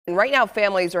And right now,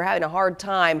 families are having a hard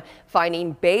time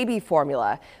finding baby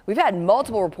formula. We've had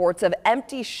multiple reports of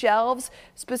empty shelves,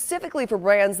 specifically for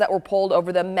brands that were pulled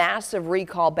over the massive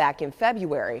recall back in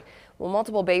February. Well,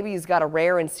 multiple babies got a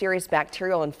rare and serious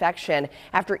bacterial infection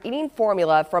after eating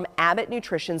formula from Abbott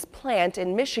Nutrition's plant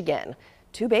in Michigan.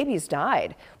 2 babies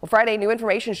died. Well, Friday, new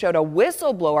information showed a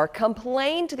whistleblower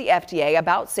complained to the FDA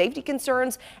about safety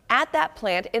concerns at that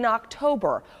plant in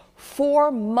October, 4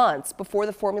 months before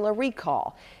the formula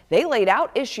recall. They laid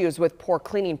out issues with poor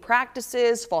cleaning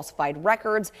practices, falsified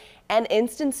records, and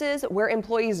instances where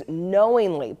employees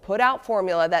knowingly put out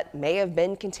formula that may have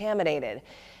been contaminated.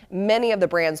 Many of the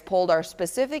brands pulled are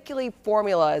specifically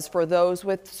formulas for those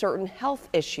with certain health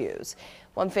issues.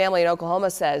 One family in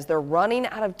Oklahoma says they're running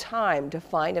out of time to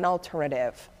find an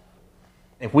alternative.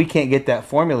 If we can't get that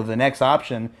formula, the next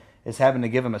option is having to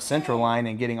give him a central line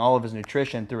and getting all of his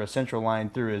nutrition through a central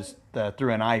line through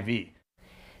an IV.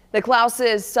 The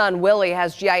Klaus's son Willie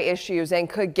has GI issues and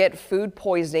could get food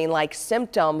poisoning-like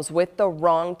symptoms with the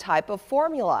wrong type of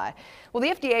formula. Well, the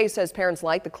FDA says parents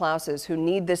like the Klaus's who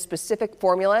need this specific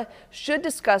formula should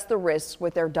discuss the risks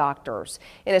with their doctors.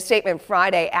 In a statement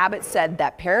Friday, Abbott said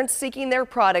that parents seeking their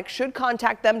product should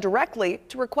contact them directly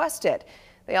to request it.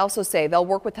 They also say they'll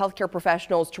work with healthcare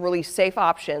professionals to release safe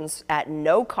options at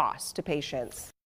no cost to patients.